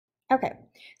Okay,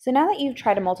 so now that you've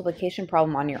tried a multiplication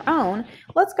problem on your own,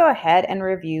 let's go ahead and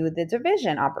review the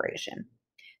division operation.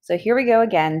 So here we go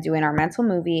again, doing our mental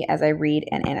movie as I read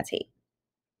and annotate.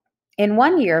 In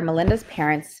 1 year, Melinda's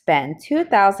parents spend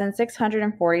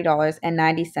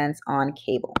 $2,640.90 on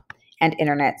cable and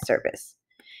internet service.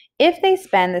 If they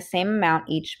spend the same amount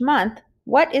each month,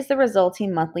 what is the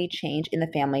resulting monthly change in the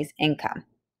family's income?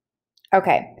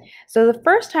 Okay, so the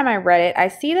first time I read it, I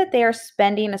see that they are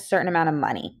spending a certain amount of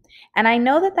money. And I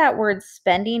know that that word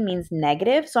spending means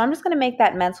negative, so I'm just going to make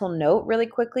that mental note really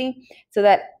quickly so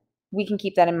that we can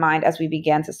keep that in mind as we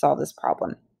begin to solve this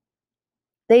problem.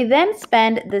 They then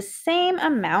spend the same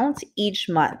amount each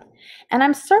month. And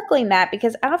I'm circling that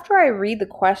because after I read the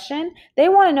question, they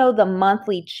want to know the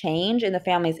monthly change in the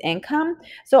family's income.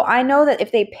 So I know that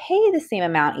if they pay the same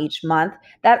amount each month,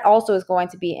 that also is going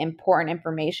to be important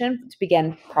information to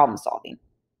begin problem solving.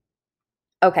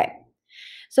 Okay,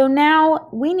 so now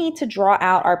we need to draw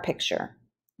out our picture.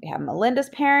 We have Melinda's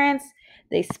parents.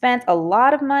 They spent a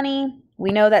lot of money.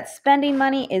 We know that spending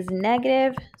money is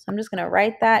negative. So I'm just going to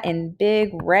write that in big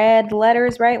red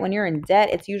letters, right? When you're in debt,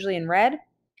 it's usually in red.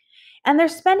 And they're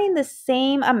spending the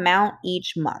same amount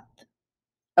each month.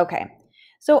 Okay,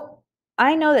 so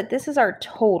I know that this is our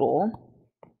total,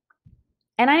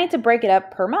 and I need to break it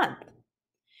up per month.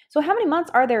 So how many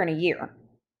months are there in a year?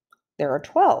 There are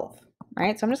 12,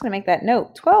 right? So I'm just going to make that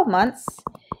note. 12 months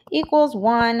equals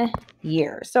 1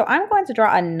 year. So I'm going to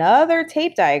draw another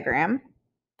tape diagram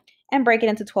and break it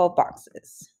into 12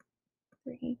 boxes.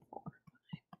 3, 4,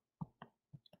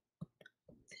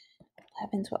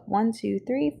 11, 12. 1, 2,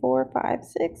 3, 4, 5,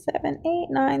 6, 7, 8,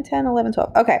 9, 10, 11,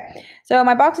 12. Okay, so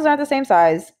my boxes aren't the same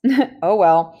size. Oh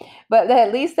well, but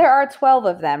at least there are 12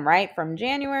 of them, right? From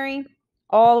January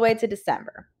all the way to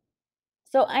December.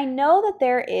 So I know that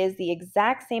there is the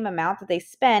exact same amount that they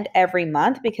spend every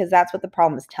month because that's what the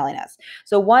problem is telling us.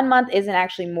 So 1 month isn't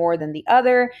actually more than the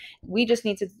other. We just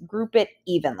need to group it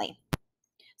evenly.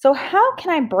 So how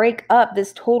can I break up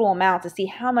this total amount to see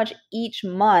how much each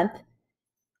month's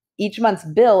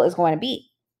bill is going to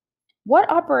be? What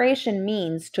operation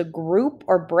means to group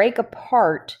or break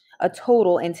apart a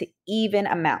total into even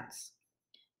amounts?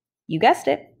 You guessed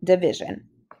it, division.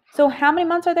 So how many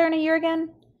months are there in a year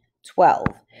again? 12.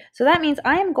 So that means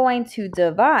I am going to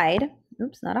divide,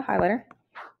 oops, not a highlighter,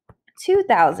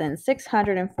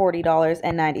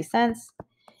 $2,640.90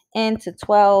 into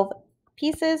 12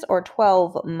 pieces or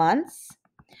 12 months.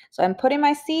 So I'm putting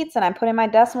my seats and I'm putting my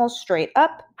decimals straight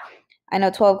up. I know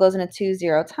 12 goes into 2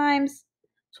 0 times.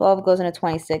 12 goes into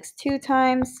 26 2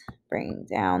 times. Bring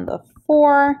down the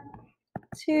 4,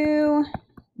 2,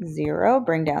 0.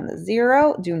 Bring down the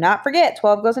 0. Do not forget,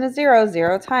 12 goes into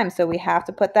 0 times. So we have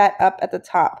to put that up at the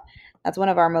top. That's one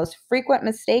of our most frequent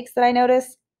mistakes that I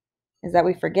notice is that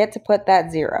we forget to put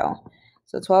that 0.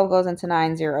 So 12 goes into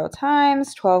 9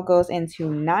 times. 12 goes into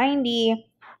 90.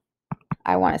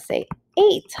 I want to say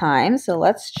 8 times. So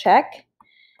let's check.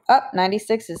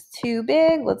 96 is too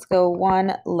big. Let's go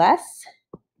one less.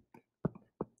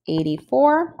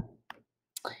 84.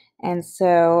 And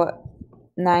so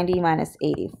 90 minus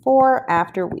 84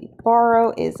 after we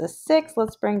borrow is a 6.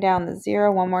 Let's bring down the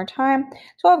 0 one more time.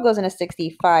 12 goes into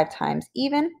 65 times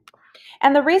even.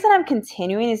 And the reason I'm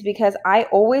continuing is because I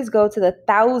always go to the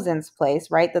thousands place,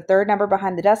 right? The third number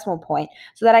behind the decimal point,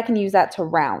 so that I can use that to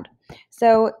round.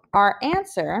 So our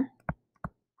answer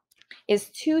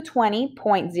is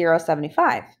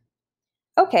 220.075.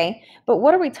 Okay, but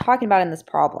what are we talking about in this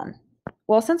problem?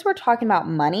 Well, since we're talking about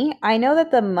money, I know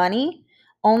that the money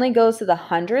only goes to the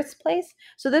hundredths place.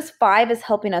 So this 5 is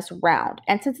helping us round.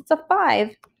 And since it's a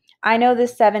 5, I know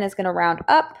this 7 is going to round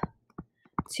up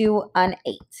to an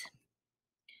 8.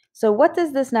 So what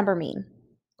does this number mean?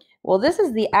 Well, this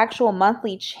is the actual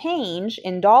monthly change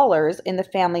in dollars in the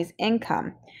family's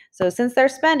income. So since they're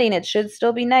spending, it should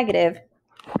still be negative,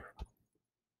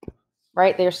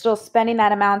 right? They're still spending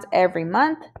that amount every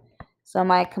month. So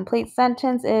my complete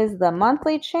sentence is the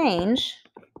monthly change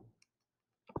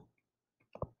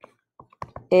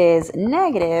is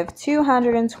negative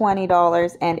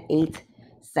 $220.08.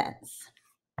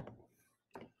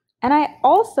 And I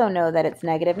also know that it's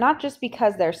negative, not just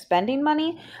because they're spending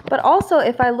money, but also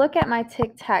if I look at my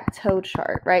tic-tac-toe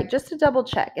chart, right, just to double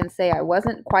check and say I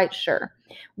wasn't quite sure,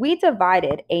 we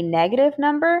divided a negative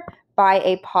number by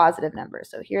a positive number.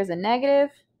 So here's a negative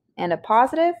and a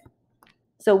positive.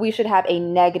 So we should have a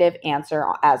negative answer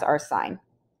as our sign.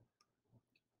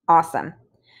 Awesome.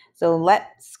 So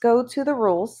let's go to the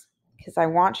rules because I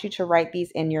want you to write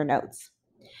these in your notes.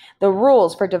 The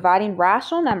rules for dividing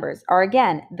rational numbers are,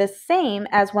 again, the same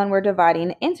as when we're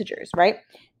dividing integers, right?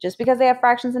 Just because they have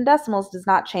fractions and decimals does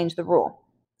not change the rule.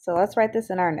 So let's write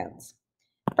this in our notes.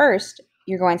 First,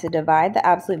 you're going to divide the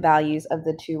absolute values of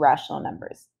the two rational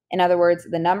numbers. In other words,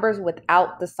 the numbers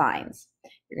without the signs.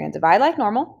 You're going to divide like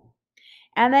normal.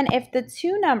 And then if the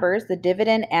two numbers, the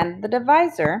dividend and the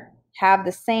divisor, have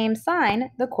the same sign,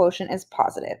 the quotient is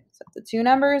positive. So if the two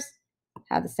numbers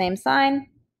have the same sign,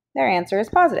 their answer is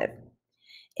positive.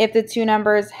 If the two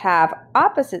numbers have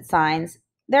opposite signs,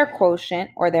 their quotient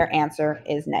or their answer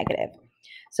is negative.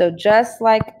 So just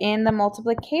like in the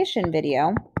multiplication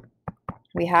video,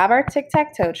 we have our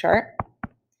tic-tac-toe chart,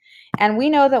 and we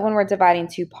know that when we're dividing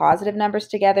two positive numbers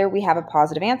together, we have a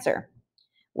positive answer.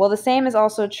 Well, the same is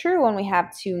also true when we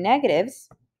have two negatives,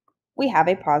 we have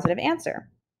a positive answer.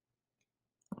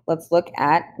 Let's look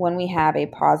at when we have a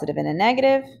positive and a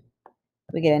negative,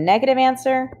 we get a negative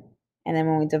answer, and then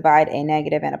when we divide a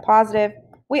negative and a positive,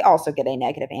 we also get a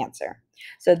negative answer.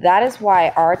 So that is why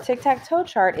our tic-tac-toe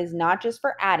chart is not just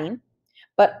for adding,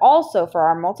 but also for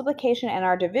our multiplication and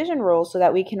our division rules so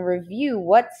that we can review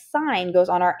what sign goes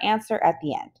on our answer at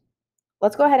the end.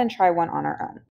 Let's go ahead and try one on our own.